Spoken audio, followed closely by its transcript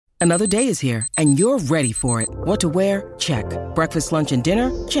Another day is here, and you're ready for it. What to wear? Check. Breakfast, lunch, and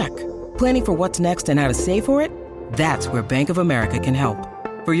dinner? Check. Planning for what's next and how to save for it? That's where Bank of America can help.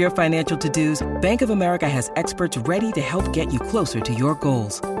 For your financial to-dos, Bank of America has experts ready to help get you closer to your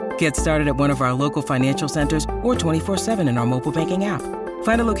goals. Get started at one of our local financial centers or 24/7 in our mobile banking app.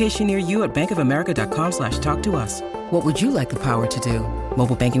 Find a location near you at bankofamerica.com/talktous. What would you like the power to do?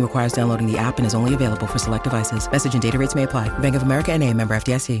 Mobile banking requires downloading the app and is only available for select devices. Message and data rates may apply. Bank of America N.A., member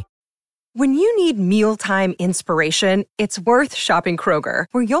FDIC. When you need mealtime inspiration, it's worth shopping Kroger,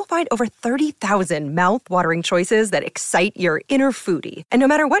 where you'll find over 30,000 mouth-watering choices that excite your inner foodie. And no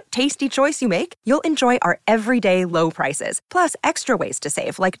matter what tasty choice you make, you'll enjoy our everyday low prices, plus extra ways to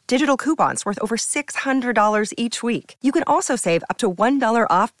save, like digital coupons worth over $600 each week. You can also save up to $1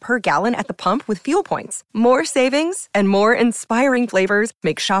 off per gallon at the pump with fuel points. More savings and more inspiring flavors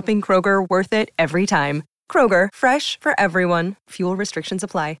make shopping Kroger worth it every time. Kroger, fresh for everyone. Fuel restrictions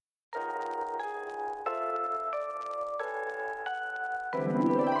apply.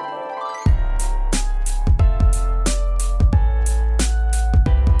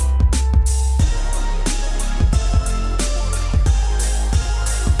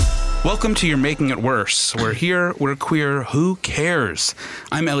 Welcome to You're Making It Worse. We're here, we're queer, who cares?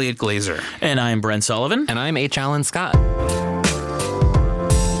 I'm Elliot Glazer. And I'm Brent Sullivan. And I'm H. Alan Scott.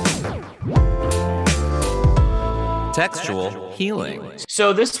 Textual healing.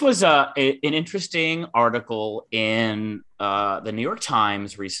 So this was an interesting article in the New York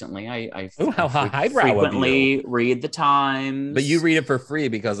Times recently. I frequently read the Times. But you read it for free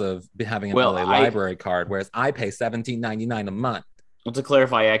because of having an LA library card, whereas I pay $17.99 a month. Well, to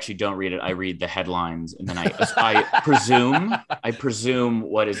clarify, I actually don't read it. I read the headlines, and then I presume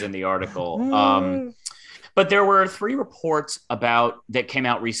what is in the article. But there were 3 reports that came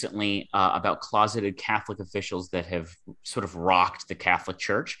out recently about closeted Catholic officials that have sort of rocked the Catholic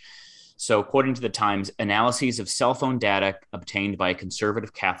Church. So according to the Times, analyses of cell phone data obtained by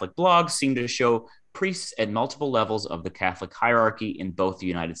conservative Catholic blogs seem to show priests at multiple levels of the Catholic hierarchy in both the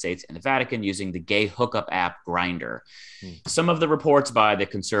United States and the Vatican using the gay hookup app Grindr. Some of the reports by the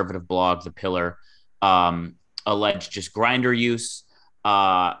conservative blog The Pillar allege just Grindr use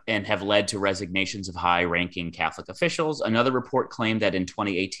and have led to resignations of high-ranking Catholic officials. Another report claimed that in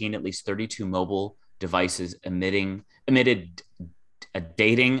 2018, at least 32 mobile devices emitted a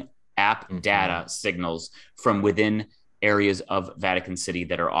dating app data signals from within areas of Vatican City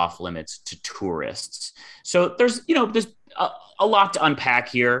that are off limits to tourists. So there's a lot to unpack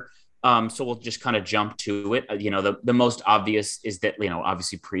here. So we'll just kind of jump to it. The most obvious is that,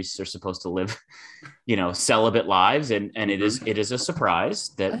 obviously priests are supposed to live, celibate lives. And it is a surprise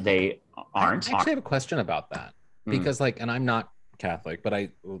that they aren't. I actually have a question about that because and I'm not Catholic, but I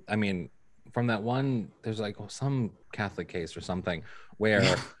mean, from that one, there's some Catholic case or something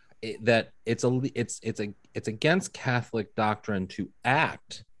where it's against Catholic doctrine to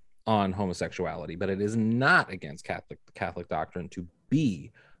act on homosexuality, but it is not against Catholic doctrine to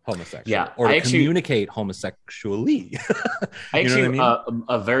be homosexual or to communicate homosexually.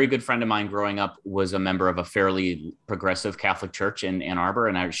 A very good friend of mine growing up was a member of a fairly progressive Catholic church in Ann Arbor,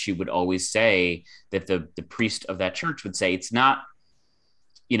 and she would always say that the priest of that church would say it's not,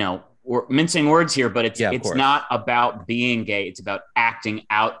 we're mincing words here, but it's not about being gay. It's about acting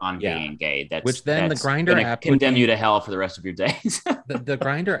out on being gay. The Grindr app condemn you to hell for the rest of your days. the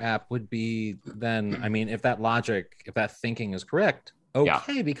Grindr app would be then. I mean, if that thinking is correct,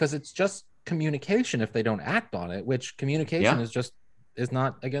 because it's just communication. If they don't act on it, which communication is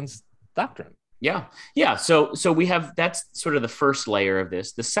not against doctrine. Yeah. So we have that's sort of the first layer of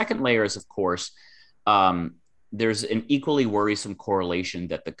this. The second layer is, of course, there's an equally worrisome correlation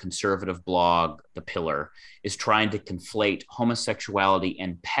that the conservative blog, The Pillar, is trying to conflate homosexuality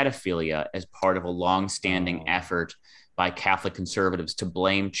and pedophilia as part of a long-standing effort by Catholic conservatives to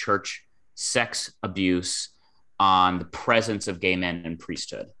blame church sex abuse on the presence of gay men in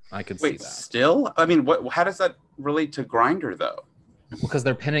priesthood. I could see that. Still? I mean, how does that relate to Grindr, though? Because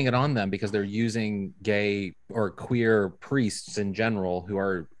they're pinning it on them because they're using gay or queer priests in general who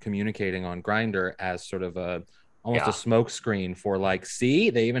are communicating on Grindr as sort of almost a smoke screen for they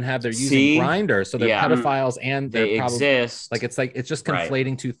even have they're using Grindr, so they're pedophiles and they exist. It's just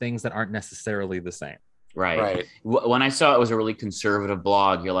conflating two things that aren't necessarily the same. Right. When I saw it was a really conservative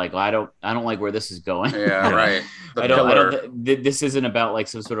blog, you're like, well, I don't like where this is going. Yeah, right. I don't. This isn't about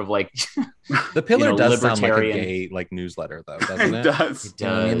some sort of The Pillar does sound like a gay newsletter, though, doesn't it? It does. It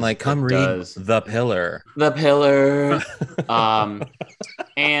does. Come read The Pillar. The Pillar.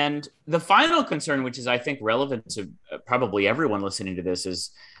 And the final concern, which is I think relevant to probably everyone listening to this,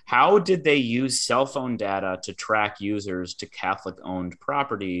 is How did they use cell phone data to track users to Catholic-owned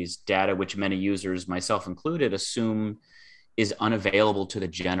properties, data which many users, myself included, assume is unavailable to the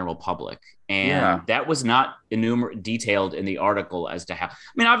general public? And that was not detailed in the article as to how. I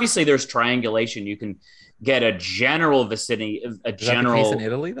mean, obviously, there's triangulation. You can get a general vicinity, a general. Is that the case in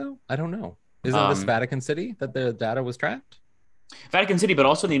Italy, though? I don't know. Isn't this Vatican City that the data was tracked? Vatican City, but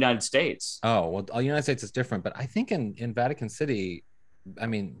also the United States. Oh, well, the United States is different, but I think in Vatican City, I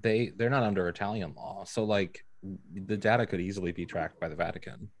mean, they're not under Italian law, so like the data could easily be tracked by the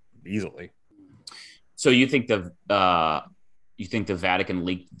Vatican, easily. So you think the Vatican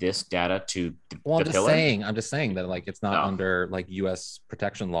leaked this data to the I'm just saying that like it's not under like U.S.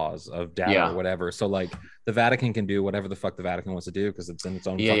 protection laws of data or whatever. So like the Vatican can do whatever the fuck the Vatican wants to do because it's in its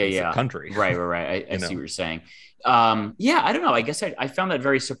own country. Right. I see what you're saying. I don't know. I guess I found that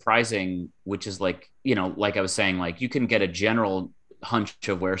very surprising, which is like, like I was saying, like you can get a general hunch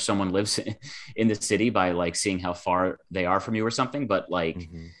of where someone lives in the city by like seeing how far they are from you or something. But like,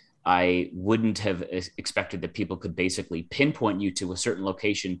 I wouldn't have expected that people could basically pinpoint you to a certain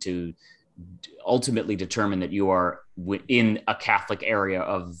location to ultimately determine that you are in a Catholic area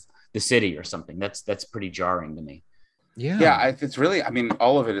of the city or something. That's pretty jarring to me. Yeah. It's really, I mean,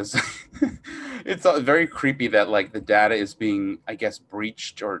 all of it is, it's very creepy that like the data is being, I guess,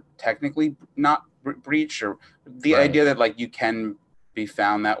 breached or technically not breached, or the idea that like you can be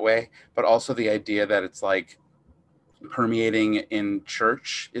found that way, but also the idea that it's like permeating in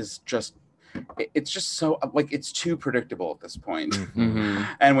church is just, it's just so like it's too predictable at this point.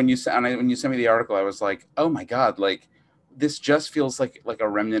 And when you sent me the article, I was like, oh my god, like this just feels like a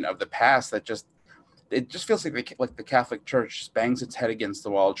remnant of the past that it just feels like the Catholic Church just bangs its head against the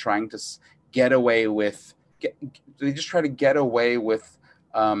wall trying to get away with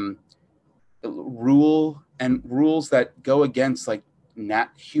rules that go against like not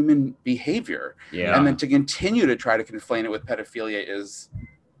human behavior, and then to continue to try to conflate it with pedophilia is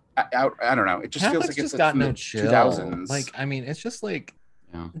I don't know, it just Catholics feels like it's got no chill. 2000s. Like I mean it's just like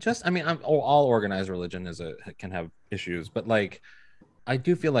all organized religion can have issues, but like I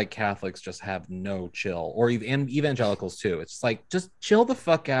do feel like Catholics just have no chill, or even evangelicals too. It's like just chill the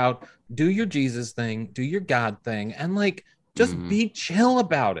fuck out, do your Jesus thing, do your God thing, and like just be chill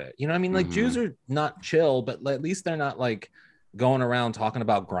about it. You know what I mean? Like Jews are not chill, but at least they're not like going around talking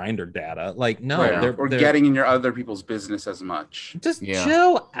about Grindr data. Like no, they're getting in your other people's business as much. Just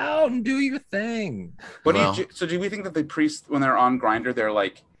chill out and do your thing. So do we think that the priests, when they're on Grindr, they're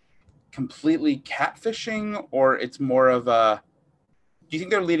like completely catfishing, or it's more of a, do you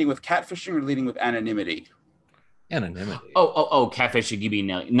think they're leading with catfishing or leading with anonymity? Anonymity. Oh, catfishing. You mean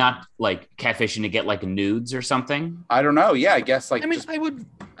not like catfishing to get like nudes or something? I don't know. Yeah, I guess like. I mean,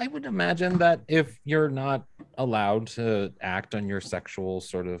 I would imagine that if you're not allowed to act on your sexual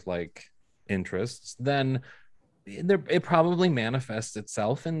sort of like interests, then it probably manifests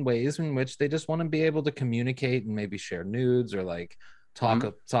itself in ways in which they just want to be able to communicate and maybe share nudes or like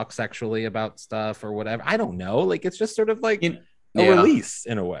talk sexually about stuff or whatever. I don't know. Like it's just sort of like a release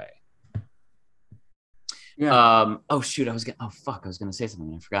in a way. Yeah. Oh shoot! I was gonna say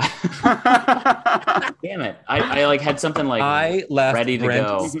something. I forgot. Damn it! I like had something like I left ready to Brent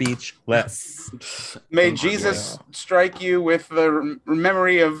go. Speechless. May Jesus strike you with the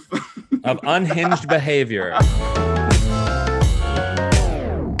memory of unhinged behavior.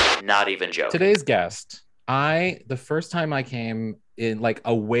 Not even joking. Today's guest. The first time I came in like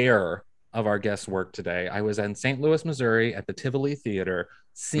aware of our guest's work today, I was in St. Louis, Missouri at the Tivoli Theater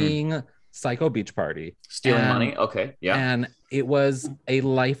seeing Psycho Beach Party. Stealing money. Okay. Yeah. And it was a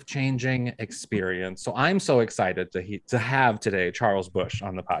life-changing experience. So I'm so excited to have today Charles Busch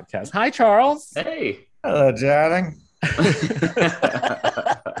on the podcast. Hi, Charles. Hey. Hello, darling.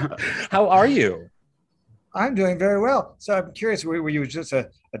 How are you? I'm doing very well. So I'm curious, were you just a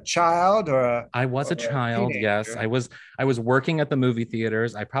child or I was a child, yes. I was working at the movie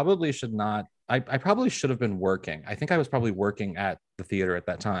theaters. I probably should have been working. I think I was probably working at the theater at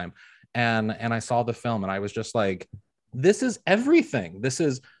that time. And I saw the film and I was just like, this is everything. This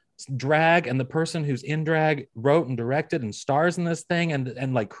is drag, and the person who's in drag wrote and directed and stars in this thing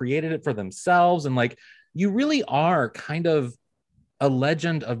and like created it for themselves. And like, you really are kind of a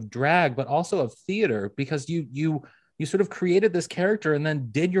legend of drag, but also of theater, because you sort of created this character and then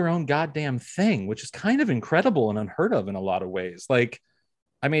did your own goddamn thing, which is kind of incredible and unheard of in a lot of ways. Like,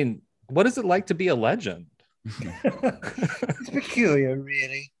 I mean, what is it like to be a legend? It's peculiar,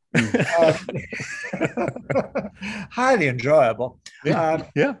 really. Highly enjoyable. I'm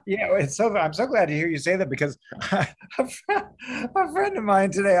so glad to hear you say that, because a friend of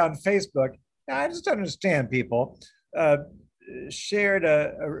mine today on Facebook, I just don't understand people. shared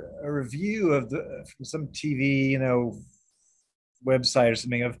a review of from some TV, website or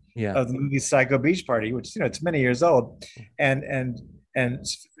something of the movie Psycho Beach Party, which it's many years old, and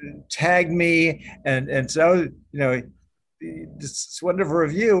tagged me, and so this wonderful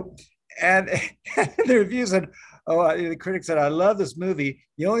review, and the review said, the critic said, "I love this movie.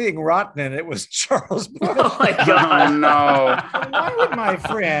 The only thing rotten in it was Charles Bush." Oh my God! No. Why would my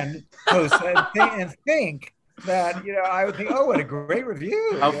friend post and think that I would think, oh, what a great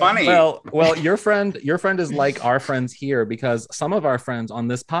review. How funny. Well, your friend is like our friends here, because some of our friends on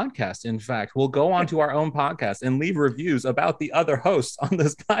this podcast, in fact, will go onto our own podcast and leave reviews about the other hosts on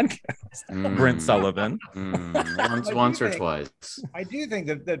this podcast. Brent Sullivan. Once or twice. I do think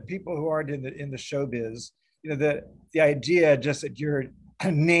that people who aren't in the showbiz, the idea just that your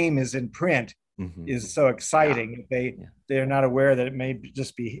name is in print is so exciting. They're not aware that it may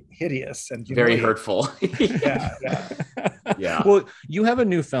just be hideous and very hurtful. Yeah. Well, you have a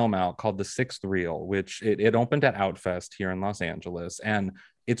new film out called The Sixth Reel, which it opened at Outfest here in Los Angeles, and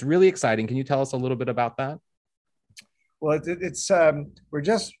it's really exciting. Can you tell us a little bit about that? Well, it's we're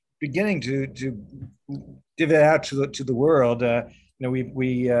just beginning to give it out to the world.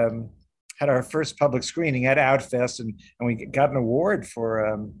 We had our first public screening at Outfest, and we got an award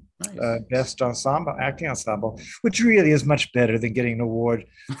for best acting ensemble, which really is much better than getting an award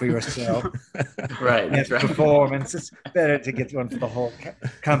for yourself. Right. That's right. Performance. It's better to get one for the whole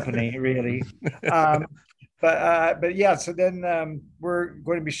company, really. But yeah. So then we're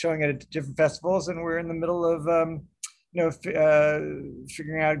going to be showing it at different festivals, and we're in the middle of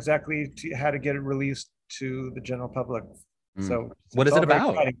figuring out exactly how to get it released to the general public. So what is it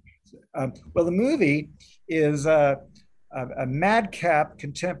about? Well, the movie is a madcap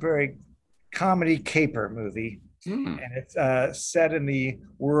contemporary comedy caper movie, and it's set in the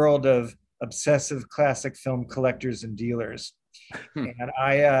world of obsessive classic film collectors and dealers. And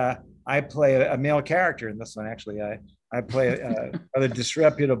I play a male character in this one. Actually, I play a rather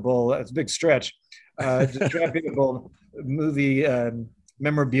disreputable. It's a big stretch. Disreputable movie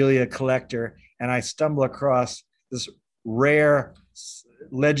memorabilia collector, and I stumble across this rare,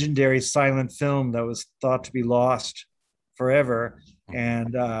 legendary silent film that was thought to be lost forever,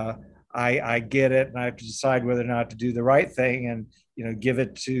 and I get it, and I have to decide whether or not to do the right thing and give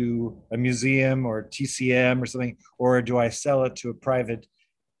it to a museum or TCM or something, or do I sell it to a private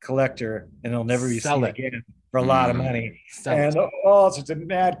collector and it'll never be seen again for a lot of money. And all sorts of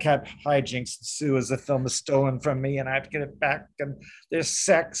madcap hijinks ensue as the film is stolen from me, and I have to get it back, and there's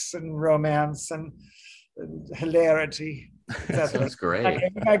sex and romance and hilarity. That's great.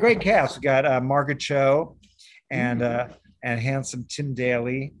 A great cast. We got Margaret Cho and handsome Tim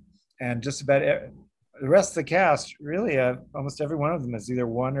Daly, and just about the rest of the cast. Really, almost every one of them has either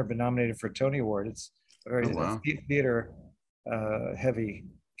won or been nominated for a Tony Award. It's a very theater heavy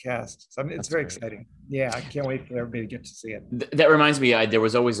cast. So, it's very exciting. Yeah, I can't wait for everybody to get to see it. That reminds me, there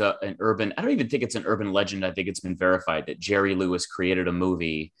was always an urban, I don't even think it's an urban legend, I think it's been verified, that Jerry Lewis created a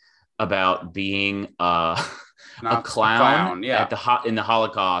movie about being a clown in the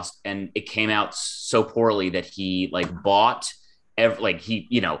Holocaust, and it came out so poorly that he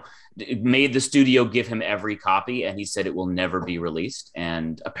made the studio give him every copy, and he said it will never be released.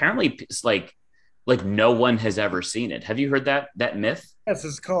 And apparently it's like no one has ever seen it. Have you heard that myth? Yes,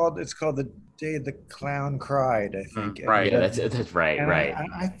 it's called The Day the Clown Cried, I think. Right. Yeah, that's right. And right.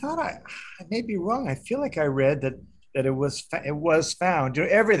 I thought I may be wrong. I feel like I read that it was found.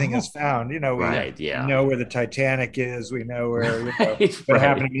 Everything is found. We know where the Titanic is. We know where what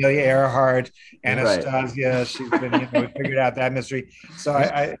happened to Amelia Earhart, Anastasia. She's been we figured out that mystery. So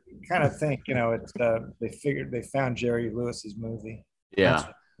I kind of think they found Jerry Lewis's movie. Yeah. That's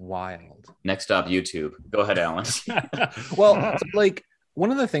wild. Next up, YouTube. Go ahead, Alan. Well, one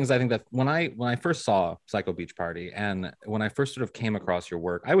of the things I think that when I first saw Psycho Beach Party, and when I first sort of came across your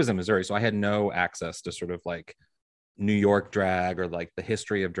work, I was in Missouri, so I had no access to sort of New York drag or the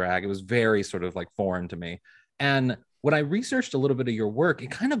history of drag. It was very sort of foreign to me. And when I researched a little bit of your work,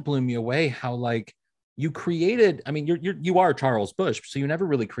 it kind of blew me away how you created, I mean, you are Charles Bush, so you never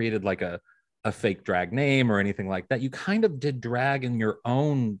really created a fake drag name or anything like that. You kind of did drag in your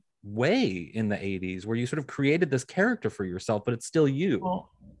own way in the 80s, where you sort of created this character for yourself, but it's still you. Well,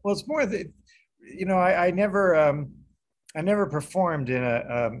 it's more that, I never performed in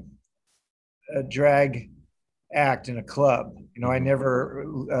a drag act in a club. I never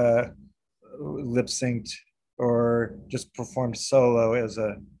lip synced or just performed solo as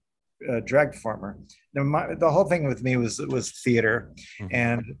a drag performer. The whole thing with me was theater,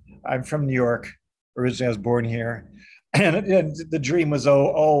 and I'm from New York. Originally, I was born here, and the dream was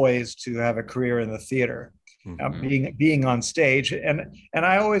always to have a career in the theater. being on stage. And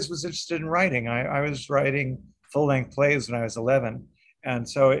I always was interested in writing. I was writing full-length plays when I was 11. And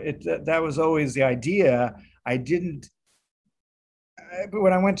so that was always the idea. But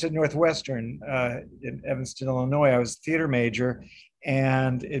when I went to Northwestern in Evanston, Illinois, I was a theater major,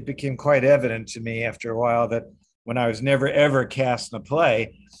 and it became quite evident to me after a while that when I was never ever cast in a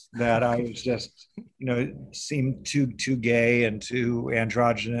play, that I was just, seemed too gay and too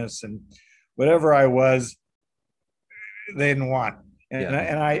androgynous, and whatever I was, they didn't want. And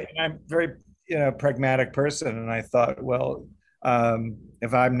I'm very pragmatic person, and I thought, well,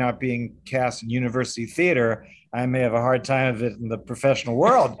 if I'm not being cast in university theater, I may have a hard time of it in the professional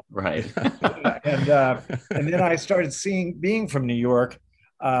world. Right. and then I started being from New York,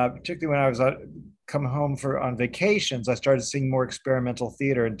 particularly when I was come home on vacations, I started seeing more experimental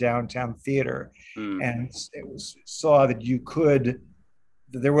theater and downtown theater, and saw that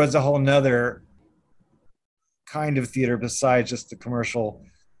there was a whole nother kind of theater besides just the commercial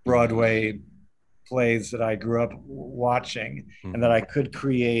Broadway plays that I grew up watching, and that I could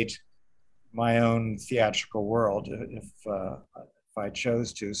create my own theatrical world if I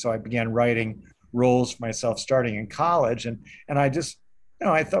chose to. So I began writing roles for myself starting in college, and I just,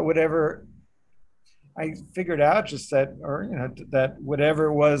 I thought whatever I figured out, just that, or that whatever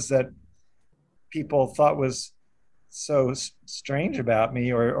it was that people thought was so strange about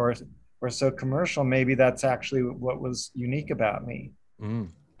me, or so commercial, maybe that's actually what was unique about me. And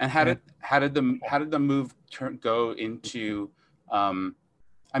how did the move go into?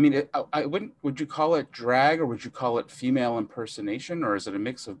 Would you call it drag, or would you call it female impersonation, or is it a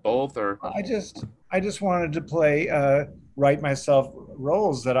mix of both? Or I just wanted to write myself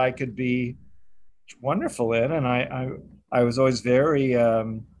roles that I could be wonderful in, and I was always very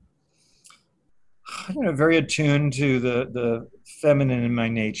very attuned to the feminine in my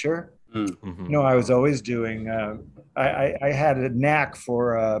nature. I was always doing. I had a knack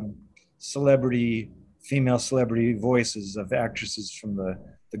for female celebrity voices of actresses from the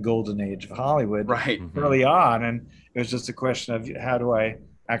golden age of Hollywood, right, early on, and it was just a question of how do I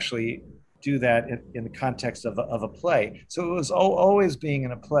actually do that in the context of a play. So it was always being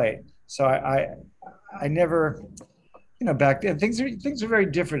in a play. So I never, back then things are very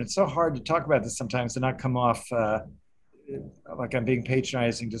different. It's so hard to talk about this sometimes to not come off like I'm being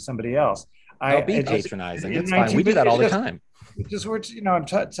patronizing to somebody else. I'll be patronizing. It's fine. We do that all the time. I'm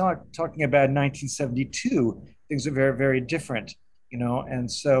talking about 1972. Things are very, very different,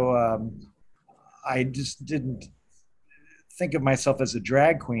 and so I just didn't think of myself as a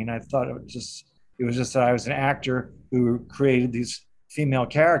drag queen. I thought it was just that I was an actor who created these female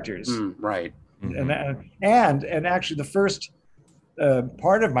characters. Right. And actually the first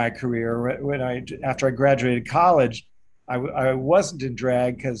part of my career, after I graduated college, I wasn't in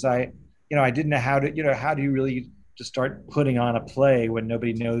drag because I didn't know how do you really just start putting on a play when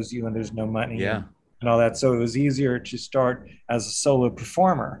nobody knows you and there's no money and all that. So it was easier to start as a solo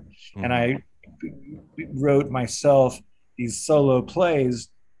performer. And I wrote myself these solo plays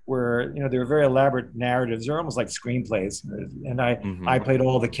where, they were very elaborate narratives. They're almost like screenplays. And I played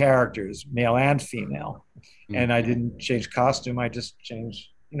all the characters, male and female. And I didn't change costume. I just changed,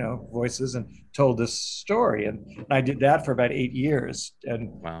 voices and told this story. And I did that for about 8 years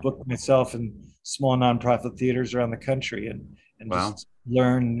and booked myself in small nonprofit theaters around the country and just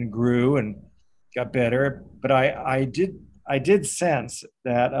learned and grew and got better. But I did sense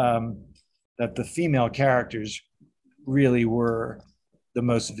that that the female characters really were the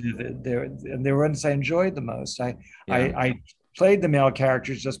most vivid. They were ones I enjoyed the most. I played the male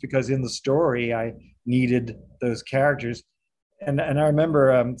characters just because in the story I needed those characters. And I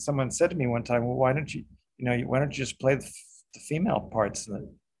remember someone said to me one time, well, why don't you just play the female parts and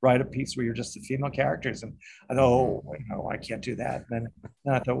write a piece where you're just the female characters? And I thought, I can't do that. And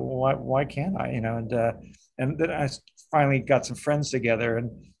then I thought, well, why can't I? And then I finally got some friends together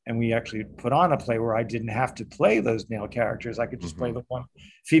and we actually put on a play where I didn't have to play those male characters. I could just play the one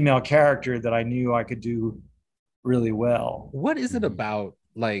female character that I knew I could do really well. What is it about,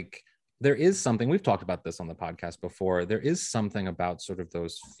 there is something, we've talked about this on the podcast before, there is something about sort of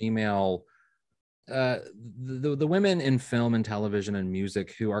those female, the women in film and television and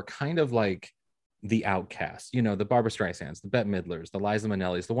music who are kind of like the outcasts, the Barbra Streisands, the Bette Midlers, the Liza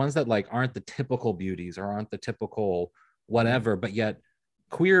Minnellis, the ones that aren't the typical beauties or aren't the typical whatever, but yet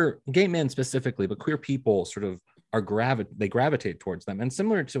gay men specifically, but queer people sort of they gravitate towards them. And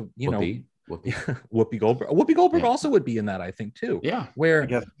similar to, Whoopi Goldberg. Whoopi Goldberg also would be in that, I think, too. Yeah. Where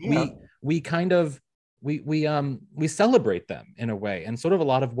we kind of we celebrate them in a way, and sort of a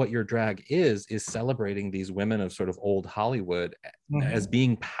lot of what your drag is celebrating these women of sort of old Hollywood as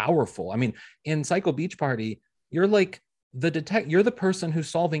being powerful. I mean, in Psycho Beach Party, you're like you're the person who's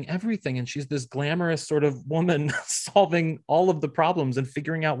solving everything, and she's this glamorous sort of woman solving all of the problems and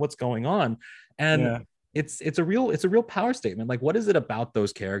figuring out what's going on. And it's a real power statement. Like, what is it about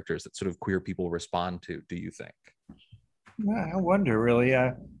those characters that sort of queer people respond to, do you think? I wonder, really.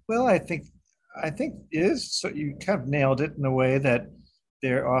 Well, I think it is. So you kind of nailed it in a way that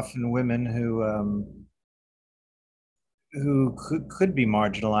they're often women who could be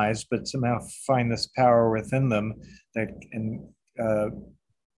marginalized, but somehow find this power within them that, and I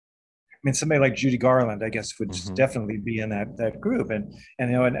mean, somebody like Judy Garland, I guess, would definitely be in that group, and you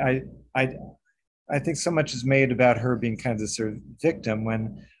know, and I think so much is made about her being kind of the sort of victim,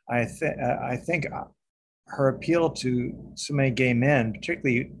 when I think her appeal to so many gay men,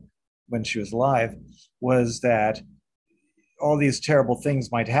 particularly when she was alive, was that all these terrible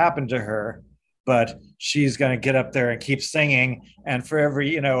things might happen to her, but she's going to get up there and keep singing. And for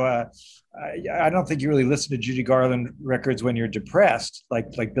every, I don't think you really listen to Judy Garland records when you're depressed,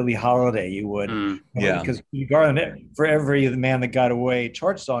 like Billie Holiday you would. Because Judy Garland, for every The Man That Got Away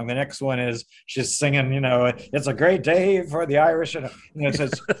torch song, the next one is she's singing, it's a great day for the Irish. And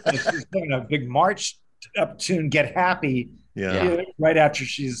she's singing a big march up tune, Get Happy, right after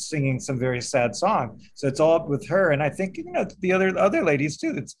she's singing some very sad song. So it's all up with her. And I think, the other ladies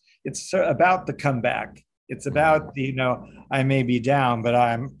too, it's about the comeback. It's about the, I may be down, but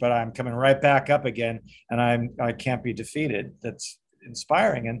I'm coming right back up again, and I can't be defeated. That's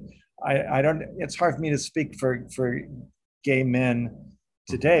inspiring. And I don't, it's hard for me to speak for gay men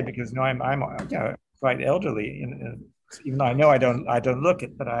today, because I'm quite elderly, even though I know I don't look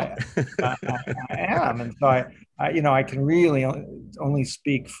it, but I am. And so I can really only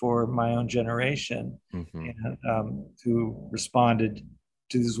speak for my own generation, and, who responded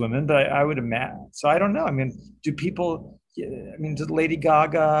to these women. But I would imagine, so I don't know. I mean, did Lady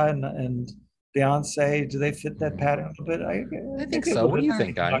Gaga and Beyonce, do they fit that pattern a little bit? I think so. What do you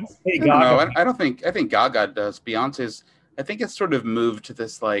think, guys? I think Gaga does. Beyonce's, I think it's sort of moved to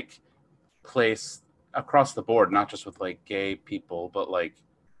this like place across the board, not just with like gay people, but like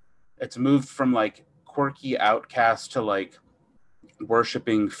it's moved from like quirky outcast to like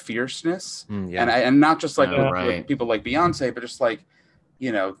worshiping fierceness, and not just like with people like Beyonce, but just like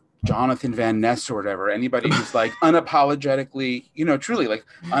Jonathan Van Ness or whatever, anybody who's like unapologetically, truly like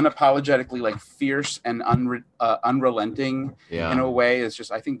unapologetically like fierce and unrelenting in a way, is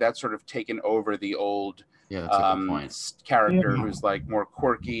just, I think that's sort of taken over the old character who's like more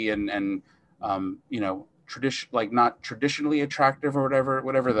quirky and tradition, like not traditionally attractive or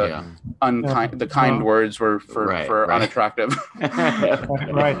whatever the unkind, the kind words were for unattractive.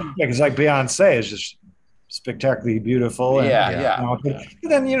 Right. Because like Beyonce is just spectacularally beautiful. And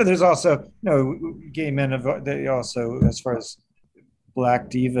then there's also gay men. They also, as far as black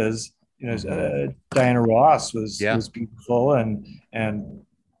divas, Diana Ross was beautiful and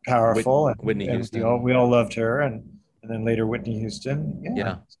powerful, and Whitney Houston. We all loved her, and then later Whitney Houston.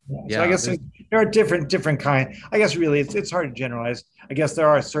 So I guess there are different kind. I guess really it's hard to generalize. I guess there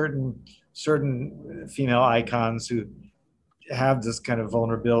are certain female icons who have this kind of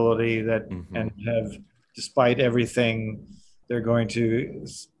vulnerability that and have, despite everything, they're going to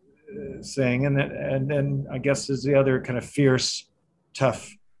sing, and then I guess there's the other kind of fierce, tough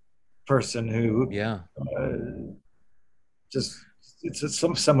person who just it's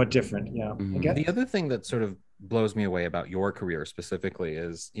somewhat different. The other thing that sort of blows me away about your career specifically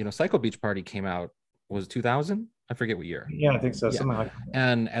is, Psycho Beach Party came out, was 2000? I forget what year. Yeah, I think so. Something like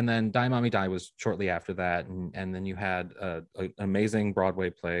that. And then Die Mommy Die was shortly after that, and then you had an amazing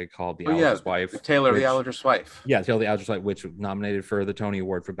Broadway play called The Alger's Wife. Taylor the Alger's Wife. Yeah, Taylor the Alger's Wife, which was nominated for the Tony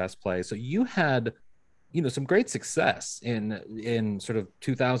Award for Best Play. So you had, some great success in sort of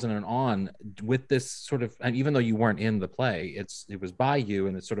 2000 and on with this sort of, and even though you weren't in the play, it was by you,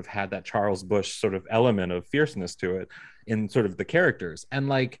 and it sort of had that Charles Busch sort of element of fierceness to it in sort of the characters. And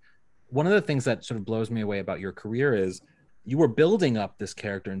like, one of the things that sort of blows me away about your career is you were building up this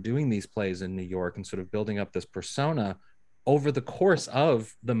character and doing these plays in New York and sort of building up this persona over the course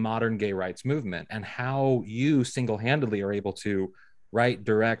of the modern gay rights movement, and how you single-handedly are able to write,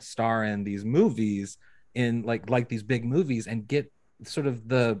 direct, star in these movies, in like these big movies, and get sort of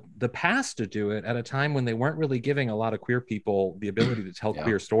the pass to do it at a time when they weren't really giving a lot of queer people the ability to tell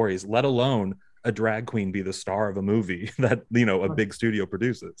queer stories, let alone a drag queen be the star of a movie that a big studio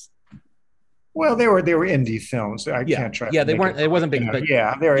produces. Well, they were indie films. I can't try. Yeah, they weren't. It wasn't big. But,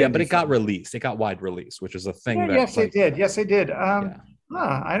 but it got films. released. It got wide release, which is a thing. Yes, they did.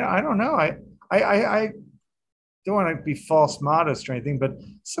 I don't know. I don't want to be false modest or anything, but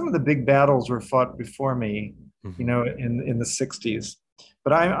some of the big battles were fought before me, you know, in the 60s.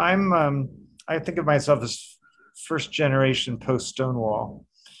 But I think of myself as first generation post Stonewall.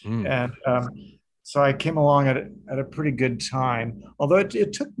 And so I came along at a pretty good time, although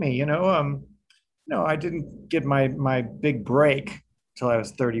it took me, you know, I didn't get my big break till I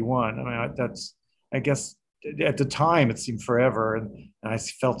was 31. I mean, I guess at the time it seemed forever, and I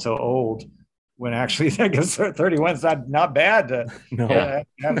felt so old when actually I guess 31 is not bad to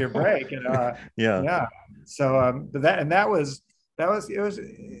have your break. And, yeah. So but that was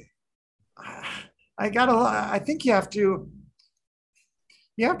I got a lot. I think you have to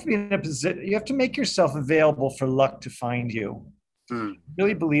be in a position. You have to make yourself available for luck to find you. I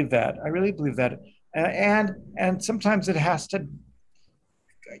really believe that. I really believe that. And sometimes it has to.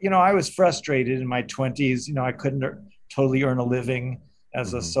 You know, I was frustrated in my 20s. You know, I couldn't totally earn a living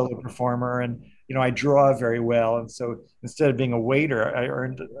as a solo performer, and you know, I draw very well, and so instead of being a waiter, I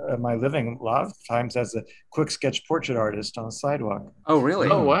earned my living a lot of times as a quick sketch portrait artist on the sidewalk. Oh, really?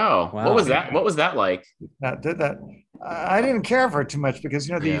 Oh, wow. What was that? What was that like? I didn't care for it too much because,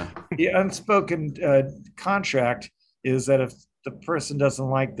 you know, the unspoken contract is that if the person doesn't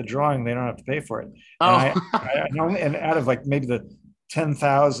like the drawing, they don't have to pay for it. And out of like maybe the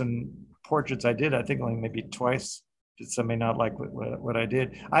 10,000 portraits I did, I think only maybe twice did somebody not like what I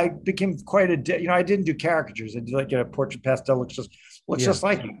did. I became quite you know, I didn't do caricatures. I did like a portrait pastel looks just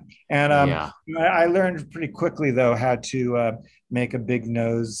like you. And I learned pretty quickly though how to make a big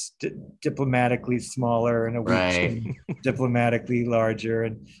nose diplomatically smaller and a weak chin diplomatically larger,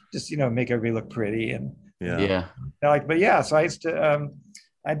 and just, you know, make everybody look pretty. And so I used to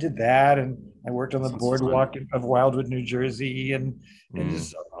I did that, and I worked on the boardwalk of Wildwood, New Jersey, and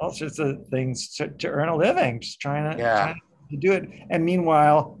just all sorts of things to earn a living, just trying to do it. And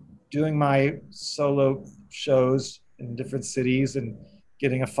meanwhile, doing my solo shows in different cities and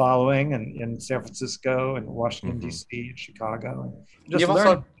getting a following in San Francisco and Washington, D.C. and Chicago. And just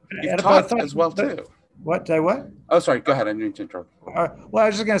you've taught as well, too. What? Oh, sorry. Go ahead. I didn't interrupt. Well, I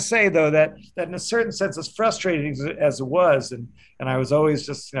was just going to say, though, that in a certain sense, as frustrating as it was, and I was always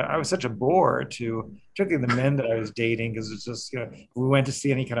just, you know, I was such a bore to particularly the men that I was dating, because it's just, you know, we went to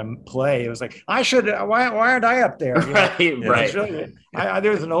see any kind of play. It was like, why aren't I up there? You know? Right. Really,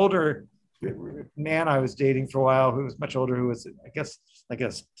 there was an older man I was dating for a while who was much older, who was, I guess, like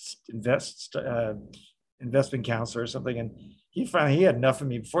a investment counselor or something, and he had enough of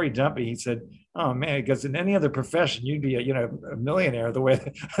me. Before he dumped me, he said, "Oh man, because in any other profession you'd be a millionaire, the way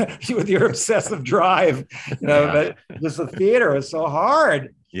with your obsessive drive, you know." But just the theater is so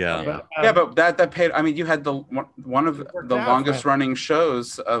hard. But that paid. I mean, you had one of the longest running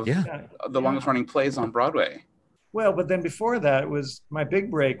shows of the longest running plays on Broadway. Well, but then before that, it was my big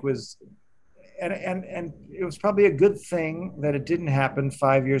break was, and it was probably a good thing that it didn't happen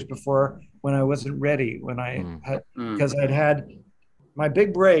 5 years before, when I wasn't ready, when I had, because I'd had my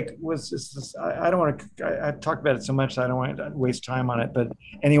big break was this, I don't want to, I talked about it so much, so I don't want to waste time on it. But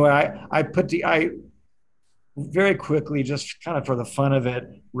anyway, I very quickly, just kind of for the fun of it,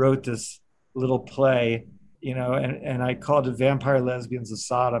 wrote this little play, you know, and I called it Vampire Lesbians of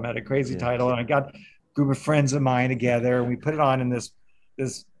Sodom. It had a crazy title, and I got a group of friends of mine together, and we put it on in this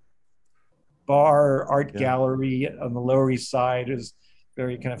bar art gallery on the Lower East Side. It was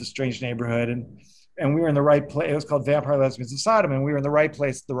very kind of a strange neighborhood, and we were in the right place. It was called Vampire Lesbians of Sodom, and we were in the right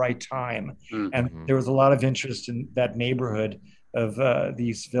place at the right time. And there was a lot of interest in that neighborhood of the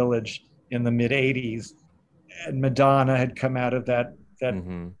East Village in the mid 80s. And Madonna had come out of that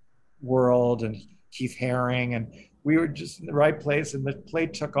world, and Keith Haring, and we were just in the right place, and the play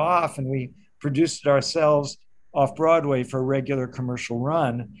took off, and we produced it ourselves off Broadway for a regular commercial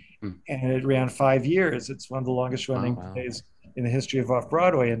run. And it ran 5 years. It's one of the longest running plays in the history of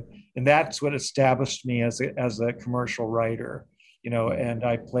off-Broadway, and that's what established me as a commercial writer, you know. And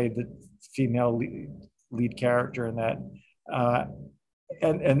I played the female lead character in that,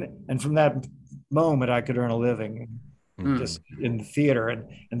 and from that moment I could earn a living just in the theater,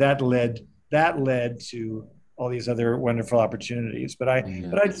 and that led to all these other wonderful opportunities. But I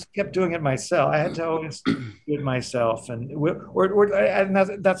just kept doing it myself. I had to always do it myself, and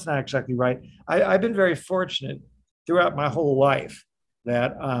that's not exactly right. I've been very fortunate throughout my whole life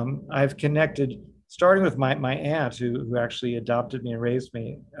that I've connected, starting with my aunt who actually adopted me and raised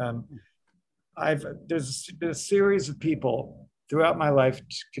me. There's been a series of people throughout my life,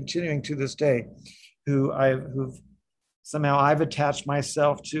 continuing to this day, who've somehow I've attached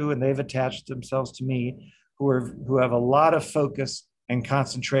myself to, and they've attached themselves to me, who have a lot of focus and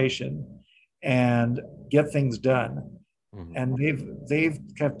concentration and get things done. And they've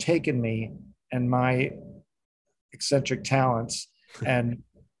kind of taken me and my eccentric talents and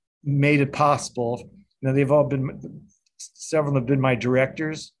made it possible. They've all been, several have been my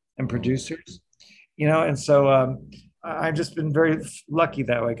directors and producers, and so I've just been very lucky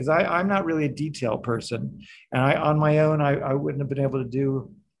that way, because I'm not really a detail person, and on my own I wouldn't have been able to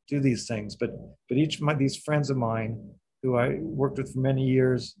do these things. But each of these friends of mine who I worked with for many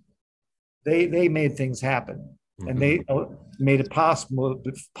years, they made things happen, and they made it possible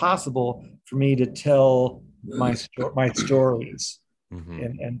for me to tell my stories,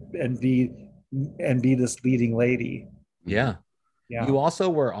 and be this leading lady. Yeah. You also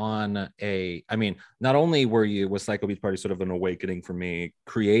were on not only was Psycho Beach Party sort of an awakening for me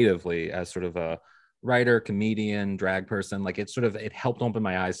creatively as sort of a writer, comedian, drag person, like it helped open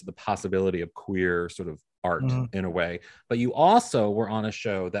my eyes to the possibility of queer sort of art in a way. But you also were on a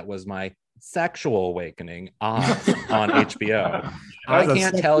show that was my sexual awakening, Oz, on HBO. I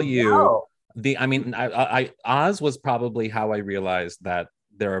can't tell you Oz was probably how I realized that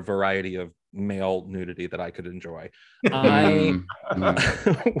there are a variety of male nudity that I could enjoy.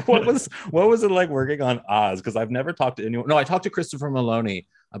 What was it like working on Oz? Because I've never talked to anyone. No, I talked to Christopher Maloney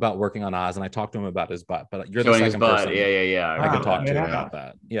about working on Oz, and I talked to him about his butt. But you're the second person. Yeah. I could talk to about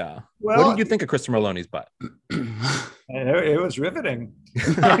that. Yeah. Well, what did you think of Christopher Maloney's butt? It was riveting.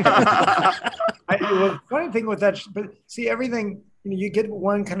 The funny thing with that, but see, everything, you get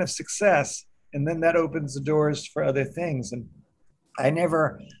one kind of success, and then that opens the doors for other things. And I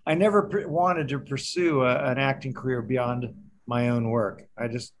never wanted to pursue an acting career beyond my own work. I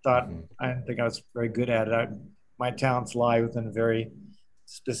just thought, I didn't think I was very good at it. My talents lie within a very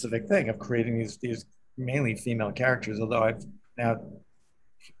specific thing of creating these mainly female characters, although I've now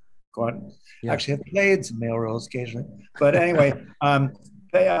actually have played some male roles occasionally. But anyway,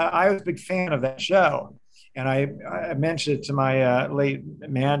 I was a big fan of that show. And I mentioned it to my late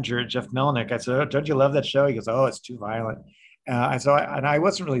manager, Jeff Melnick. I said, "Oh, don't you love that show?" He goes, "Oh, it's too violent." I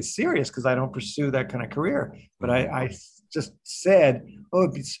wasn't really serious, because I don't pursue that kind of career. But I just said,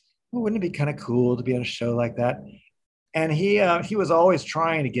 wouldn't it be kind of cool to be on a show like that? And he was always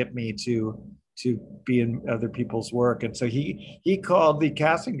trying to get me to be in other people's work. And so he called the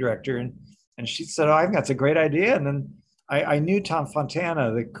casting director, and she said, "Oh, I think that's a great idea." And then I knew Tom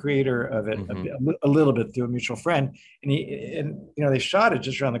Fontana, the creator of it, a little bit through a mutual friend, and they shot it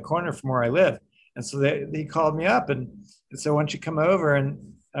just around the corner from where I live. And so he called me up, and so why don't you come over?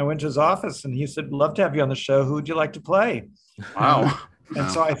 And I went to his office, and he said, "Love to have you on the show. Who would you like to play?" Wow.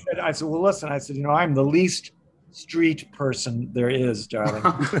 And so I said, "Well, listen," I said, "I'm the least street person there is, darling."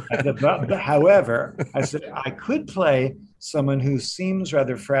 However, I said, "I could play someone who seems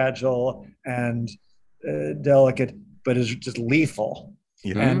rather fragile and delicate, but is just lethal."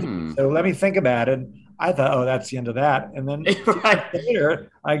 And so let me think about it. I thought, "Oh, that's the end of that." And then later,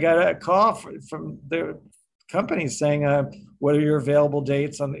 I got a call from the company saying, "What are your available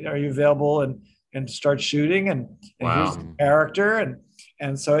dates? Are you available and start shooting?" And here's the character,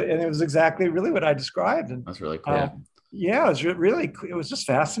 and so it was exactly really what I described. And that's really cool. Yeah, it was just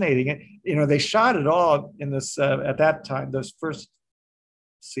fascinating. And, they shot it all in this at that time, those first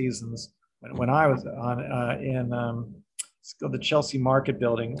seasons when I was on in the Chelsea Market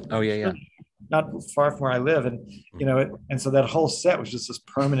building. Oh yeah. Not far from where I live, and and so that whole set was just this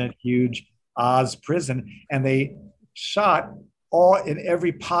permanent, huge Oz prison, and they shot all in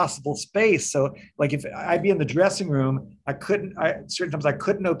every possible space. So, like, if I'd be in the dressing room, certain times I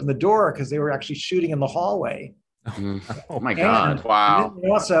couldn't open the door because they were actually shooting in the hallway. Oh my God! Wow. They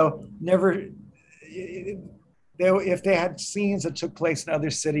also never. If they had scenes that took place in other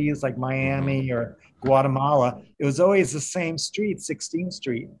cities like Miami or Guatemala, it was always the same street, 16th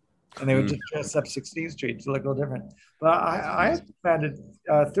Street. And they would just dress up 16th Street to look a little different. But I found it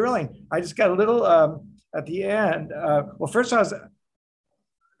thrilling. I just got a little at the end. First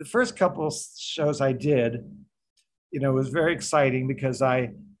the first couple of shows I did, was very exciting because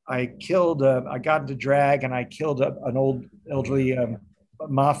I killed. I got into drag and I killed an old elderly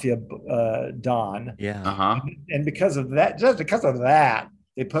mafia don. Yeah. And because of that,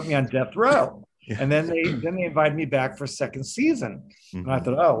 they put me on death row. Yeah. And then they invited me back for a second season. And I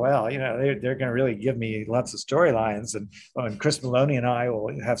thought, oh, well, they're going to really give me lots of storylines, and Chris Maloney and I will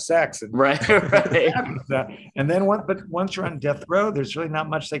have sex. And, right. And then once you're on death row, there's really not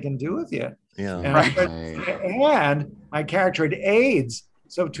much they can do with you. Yeah. And my character had AIDS.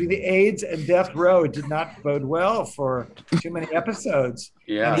 So between the AIDS and death row, it did not bode well for too many episodes.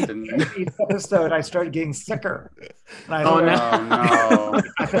 Yeah. Each episode, I started getting sicker. And no.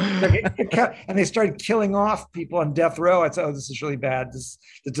 And they started killing off people on death row. I said, "Oh, this is really bad. This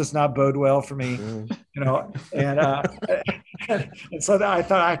does not bode well for me." And and so I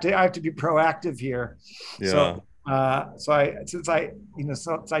thought I have to be proactive here. Yeah. Since I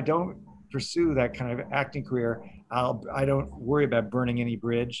don't pursue that kind of acting career, I don't worry about burning any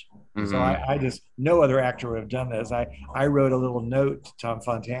bridge. Mm-hmm. So I just, no other actor would have done this. I wrote a little note to Tom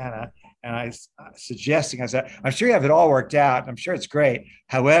Fontana, and I said, I'm sure you have it all worked out. I'm sure it's great.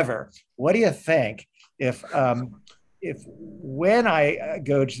 However, what do you think if when I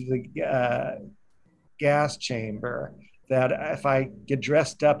go to the gas chamber, that if I get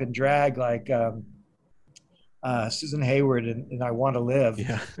dressed up in drag like Susan Hayward and I Want to Live,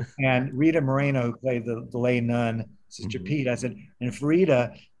 and Rita Moreno, who played the lay nun, Sister Pete, I said, and if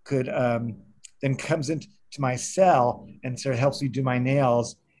Rita could then comes into my cell and sort of helps me do my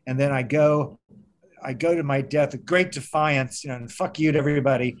nails, and then I go to my death with great defiance, and fuck you to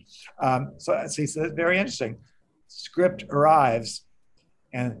everybody. So he said, very interesting. Script arrives,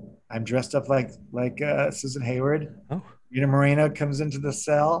 and I'm dressed up like Susan Hayward. Oh. Rita Moreno comes into the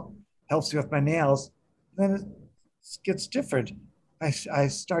cell, helps me with my nails. Then it gets different. I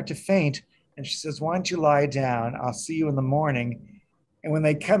start to faint, and she says, "Why don't you lie down? I'll see you in the morning." And when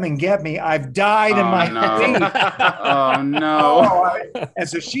they come and get me, I've died in my sleep. Oh no! And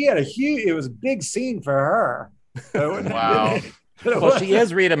so she had it was a big scene for her. Wow. Well, she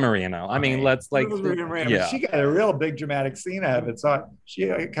is Rita Moreno. I mean, Rita Moreno. Yeah. She got a real big dramatic scene out of it, so she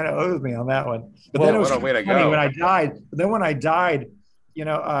kind of owes me on that one. But then it was what a way to go. When I died. But then when I died, it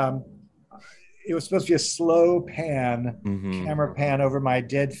was supposed to be a slow pan, camera pan over my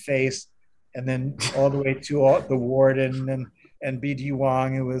dead face, and then all the way to the warden and B.D.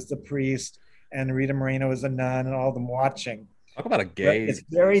 Wong, who was the priest, and Rita Moreno was a nun, and all of them watching. Talk about a gay. But it's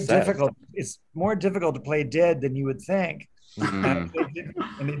very difficult. It's more difficult to play dead than you would think. And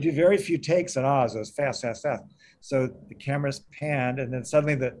they do very few takes in Oz. It was fast. So the camera's panned, and then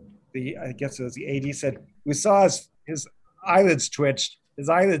suddenly I guess it was the AD said, "We saw his eyelids twitched."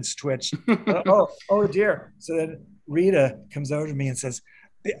 Oh dear. So then Rita comes over to me and says,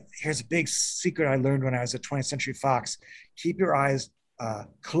 "Here's a big secret I learned when I was at 20th Century Fox. Keep your eyes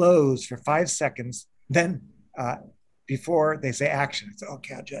closed for 5 seconds. Then before they say action." I said,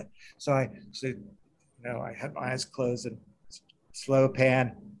 "Okay, I'll jet." So I had my eyes closed and slow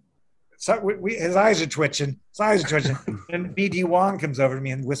pan. So his eyes are twitching. And B.D. Wong comes over to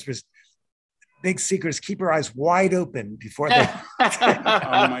me and whispers, "Big secret is keep your eyes wide open before they." Oh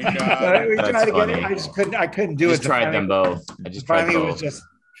my God! I couldn't do it. Tried them both. Finally, it was just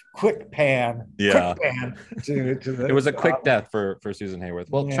quick pan. Yeah. Quick pan it was a quick death for Susan Hayward.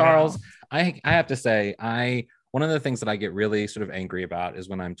 Well, yeah. Charles, I have to say, one of the things that I get really sort of angry about is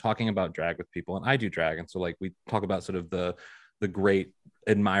when I'm talking about drag with people, and I do drag, and so like we talk about sort of the great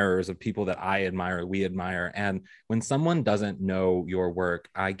admirers of people that I admire, we admire, and when someone doesn't know your work,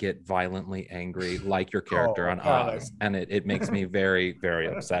 I get violently angry, like your character on Oz, and it makes me very, very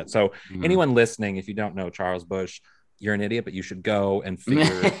upset. So anyone listening, if you don't know Charles Busch, you're an idiot, but you should go and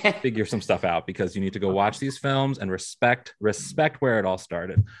figure some stuff out, because you need to go watch these films and respect where it all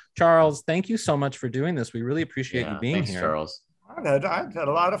started. Charles, thank you so much for doing this. We really appreciate you being here. Charles. I've had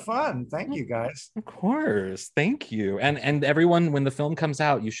a lot of fun. Thank you, guys. Of course. Thank you. And everyone, when the film comes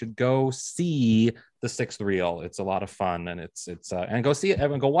out, you should go see The Sixth Reel. It's a lot of fun, and it's and go see it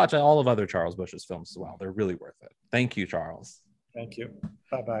and go watch all of other Charles Busch's films as well. They're really worth it. Thank you, Charles. Thank you.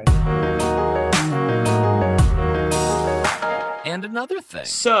 Bye-bye. And another thing.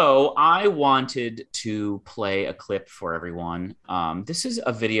 So I wanted to play a clip for everyone. This is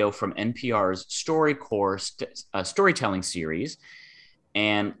a video from NPR's StoryCorps storytelling series.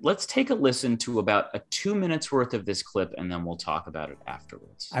 And let's take a listen to about 2 minutes worth of this clip, and then we'll talk about it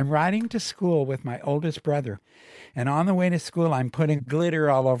afterwards. I'm riding to school with my oldest brother. And on the way to school, I'm putting glitter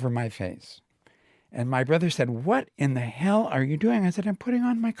all over my face. And my brother said, "What in the hell are you doing?" I said, "I'm putting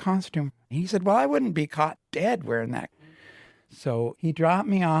on my costume." He said, "Well, I wouldn't be caught dead wearing that." So he dropped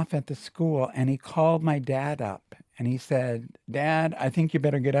me off at the school, and he called my dad up, and he said, "Dad, I think you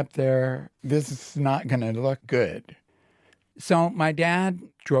better get up there. This is not going to look good." So my dad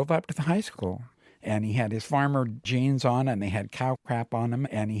drove up to the high school, and he had his farmer jeans on, and they had cow crap on him,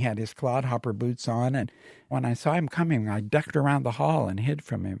 and he had his clodhopper boots on. And when I saw him coming, I ducked around the hall and hid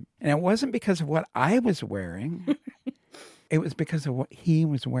from him. And it wasn't because of what I was wearing. It was because of what he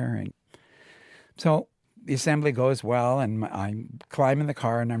was wearing. So the assembly goes well, and I climb in the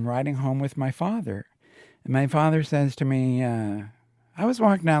car, and I'm riding home with my father. And my father says to me, "I was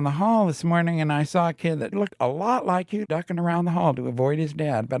walking down the hall this morning, and I saw a kid that looked a lot like you ducking around the hall to avoid his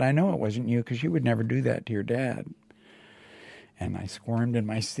dad, but I know it wasn't you because you would never do that to your dad." And I squirmed in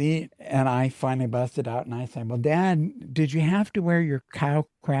my seat, and I finally busted out, and I said, "Well, Dad, did you have to wear your cow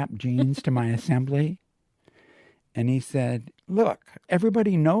crap jeans to my assembly?" And he said, look,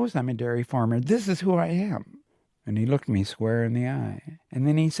 everybody knows I'm a dairy farmer. This is who I am. And he looked me square in the eye. And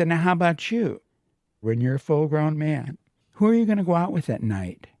then he said, now how about you? When you're a full-grown man, who are you going to go out with at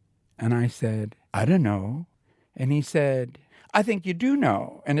night? And I said, I don't know. And he said, I think you do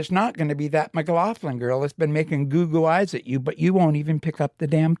know. And it's not going to be that McLaughlin girl that's been making goo-goo eyes at you, but you won't even pick up the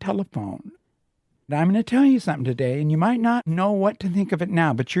damn telephone. And I'm going to tell you something today, and you might not know what to think of it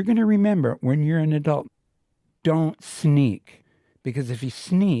now, but you're going to remember when you're an adult. Don't sneak, because if you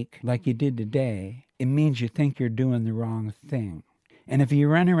sneak like you did today, it means you think you're doing the wrong thing. And if you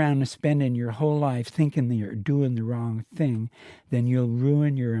run around and spending your whole life thinking that you're doing the wrong thing, then you'll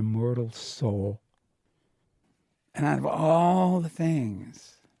ruin your immortal soul. And out of all the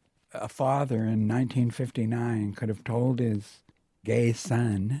things a father in 1959 could have told his gay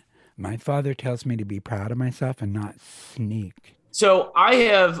son, my father tells me to be proud of myself and not sneak. So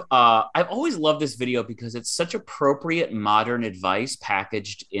I've always loved this video because it's such appropriate modern advice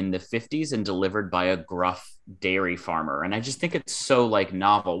packaged in the 50s and delivered by a gruff dairy farmer. And I just think it's so like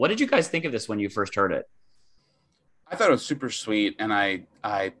novel. What did you guys think of this when you first heard it? I thought it was super sweet, and I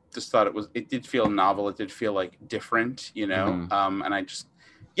just thought it did feel novel. It did feel like different, you know? Mm-hmm. And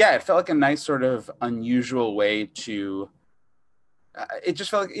it felt like a nice sort of unusual way to, it just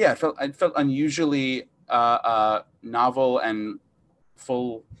felt like, it felt unusually novel and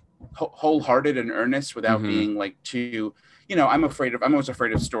wholehearted and earnest without being like too, you know, I'm always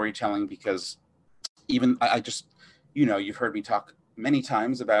afraid of storytelling because even I just, you know, you've heard me talk many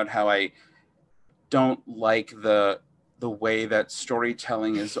times about how I don't like the way that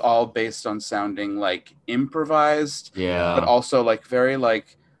storytelling is all based on sounding like improvised, but also like very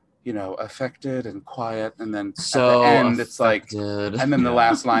like, you know, affected and quiet, and then so at the end it's like, and then the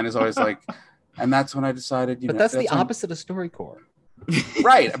last line is always like, and that's when I decided, but that's the opposite of StoryCorps.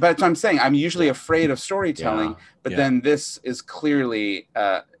 Right, but that's what I'm saying. I'm usually afraid of storytelling, but then this is clearly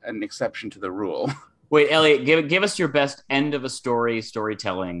an exception to the rule. Wait, Elliot, give us your best end of a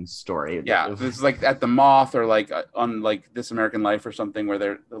storytelling story. Yeah, this is like at the Moth or like on like This American Life or something where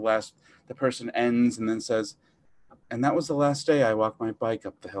the person ends and then says, and that was the last day I walked my bike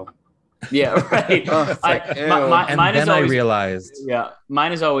up the hill. Yeah, right. I realized. Yeah,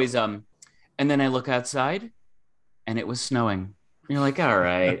 mine is always and then I look outside and it was snowing. You're like, all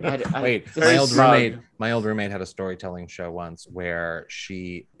right. Wait, my old roommate had a storytelling show once where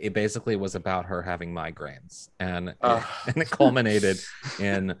it basically was about her having migraines, and it culminated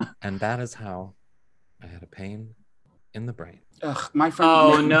in, and that is how I had a pain in the brain. My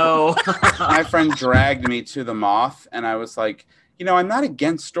friend. My friend dragged me to the Moth, and I was like, you know, I'm not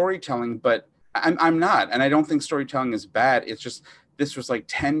against storytelling, but I'm not, and I don't think storytelling is bad. It's just this was like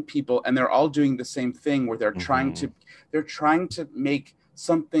 10 people, and they're all doing the same thing where they're trying to make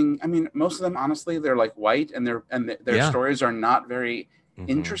something. I mean, most of them, honestly, they're like white, and their stories are not very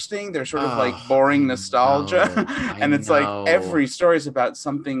interesting. They're sort of like boring nostalgia, and it's like every story is about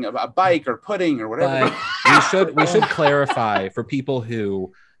something, about a bike or pudding or whatever. But we should clarify for people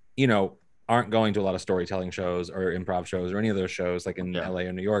who, you know, aren't going to a lot of storytelling shows or improv shows or any of those shows like in LA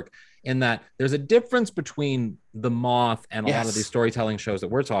or New York, in that there's a difference between the Moth and a lot of these storytelling shows that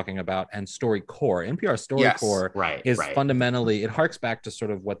we're talking about and StoryCorps. NPR StoryCorps is fundamentally, it harks back to sort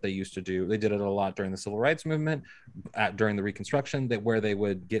of what they used to do. They did it a lot during the Civil Rights Movement, during the Reconstruction, where they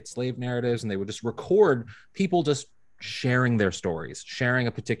would get slave narratives and they would just record people just sharing their stories, sharing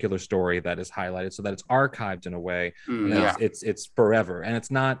a particular story that is highlighted so that it's archived in a way that it's forever. And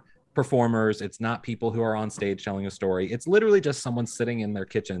it's not performers, it's not people who are on stage telling a story. It's literally just someone sitting in their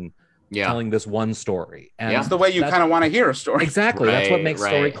kitchen telling this one story. And it's the way you kind of want to hear a story. Exactly. That's what makes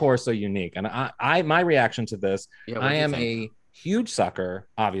StoryCorps so unique. And my reaction to this, I am a huge sucker,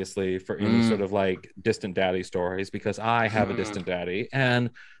 obviously, for any sort of like distant daddy stories, because I have a distant daddy, and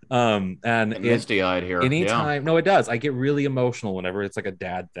misty-eyed here. Anytime, no, it does. I get really emotional whenever it's like a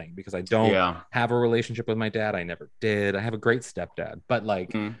dad thing, because I don't have a relationship with my dad. I never did. I have a great stepdad, but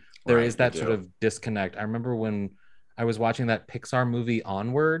like there is that sort of disconnect. I remember when I was watching that Pixar movie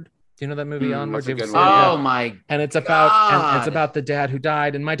Onward. Do you know that movie Onward? Oh my! And it's about the dad who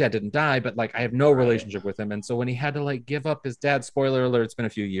died, and my dad didn't die, but like I have no relationship with him, and so when he had to like give up his dad, spoiler alert, it's been a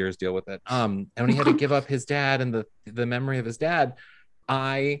few years, deal with it. And when he had to give up his dad and the memory of his dad,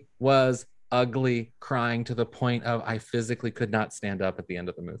 I was ugly crying to the point of I physically could not stand up at the end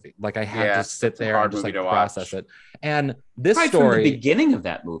of the movie. Like I had to sit there and just like process it. And this story, from the beginning of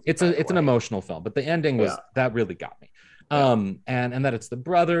that movie, it's an emotional film, but the ending was that really got me. And that it's the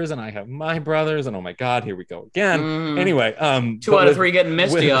brothers, and I have my brothers, and oh my god, here we go again. Anyway, 2 out of 3 getting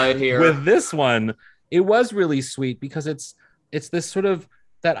misty-eyed here. With this one, it was really sweet because it's this sort of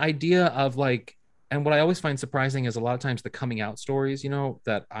that idea of like And what I always find surprising is a lot of times the coming out stories, you know,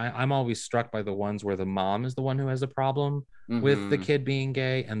 that I'm always struck by the ones where the mom is the one who has a problem with the kid being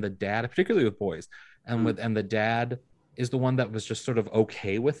gay, and the dad, particularly with boys, and and the dad is the one that was just sort of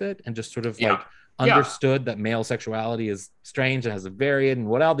okay with it and just sort of like understood that male sexuality is strange and has a variant and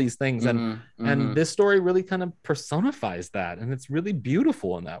what all these things. And this story really kind of personifies that. And it's really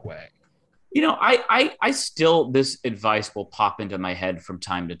beautiful in that way. You know, I still, this advice will pop into my head from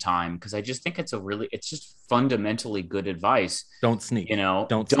time to time because I just think it's just fundamentally good advice. Don't sneak. You know,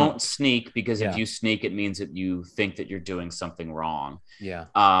 don't sneak, because if you sneak, it means that you think that you're doing something wrong. Yeah.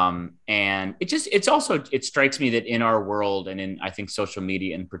 And it strikes me that in our world, and in, I think, social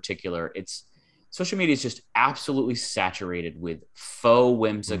media in particular, social media is just absolutely saturated with faux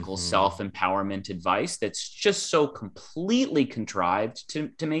whimsical self-empowerment advice that's just so completely contrived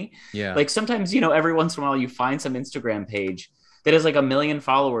to me. Yeah. Like sometimes, you know, every once in a while you find some Instagram page that has like 1 million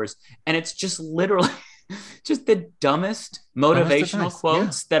followers, and it's just literally just the dumbest motivational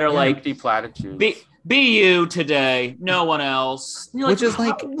quotes that are like empty platitudes. Be you today, no one else. Which is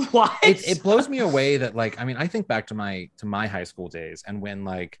like, what? It blows me away that, like, I mean, I think back to my high school days, and when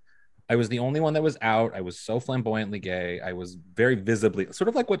like I was the only one that was out. I was so flamboyantly gay. I was very visibly, sort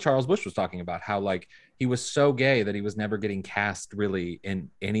of like what Charles Busch was talking about, how like he was so gay that he was never getting cast really in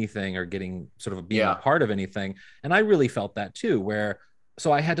anything or getting sort of being a part of anything. And I really felt that too,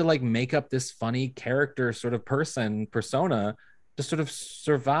 so I had to like make up this funny character sort of persona to sort of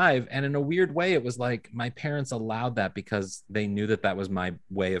survive. And in a weird way, it was like my parents allowed that because they knew that was my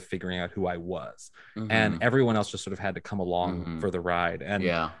way of figuring out who I was. And everyone else just sort of had to come along for the ride. And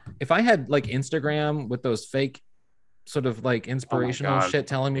if I had like Instagram with those fake sort of like inspirational shit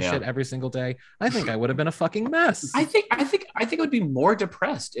telling me shit every single day, I think I would have been a fucking mess. I think I would be more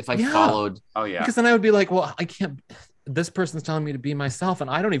depressed if I followed. Oh yeah. Because then I would be like, well, I can't, this person's telling me to be myself and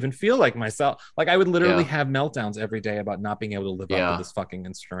I don't even feel like myself. Like I would literally have meltdowns every day about not being able to live up to this fucking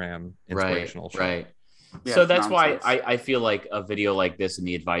Instagram inspirational shit. Right. Yeah, so that's nonsense. Why I feel like a video like this and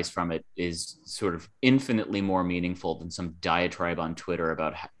the advice from it is sort of infinitely more meaningful than some diatribe on Twitter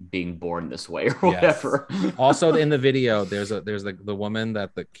about being born this way or whatever. Yes. Also in the video, there's the woman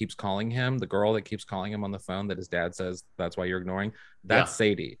that keeps calling him, the girl that keeps calling him on the phone that his dad says that's why you're ignoring. That's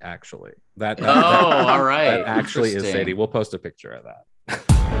Sadie, actually. That all right. That actually is Sadie. We'll post a picture of that.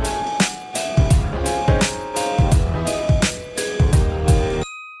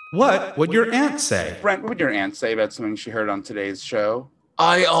 What would your aunt say? Brent, what would your aunt say about something she heard on today's show?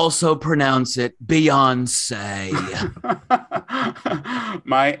 I also pronounce it Beyonce.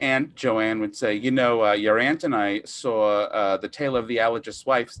 My aunt Joanne would say, you know, your aunt and I saw The Tale of the Allergist's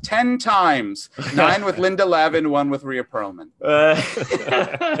Wife 10 times. 9 with Linda Lavin, 1 with Rhea Perlman.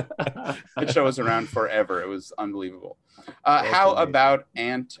 The show was around forever. It was unbelievable. How about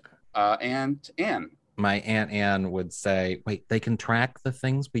Aunt Anne? My Aunt Anne would say, wait, they can track the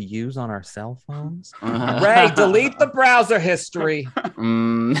things we use on our cell phones? Ray, delete the browser history.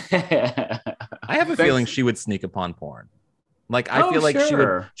 I have a feeling she would sneak upon porn. Like, I feel like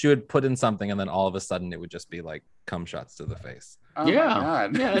she would put in something and then all of a sudden it would just be like cum shots to the face. Oh my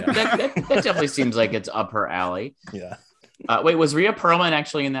God. That definitely seems like it's up her alley. Yeah. Wait, was Rhea Perlman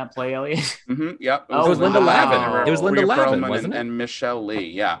actually in that play, Elliot? Mm-hmm, yep. It was Linda Lavin. It was Linda Lavin, wasn't it? And Michelle Lee,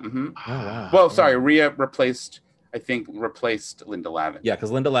 yeah. Mm-hmm. Oh, wow. Well, sorry, Rhea replaced Linda Lavin. Yeah, because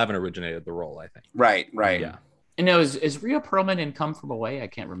Linda Lavin originated the role, I think. Right. Yeah. And now, is Rhea Perlman in Come From Away? I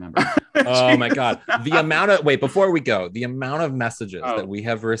can't remember. Oh my God. The amount of, before we go, the amount of messages that we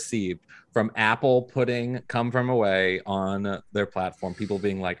have received from Apple putting Come From Away on their platform, people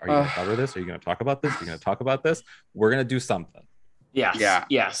being like, are you going to cover this? Are you going to talk about this? Are you going to talk about this? We're going to do something. Yes. Yeah.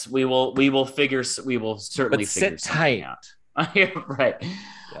 Yes. We will certainly figure something out. Right.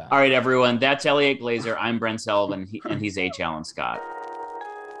 Yeah. All right, everyone. That's Elliot Glazer. I'm Brent Sullivan, and he's H. Alan Scott.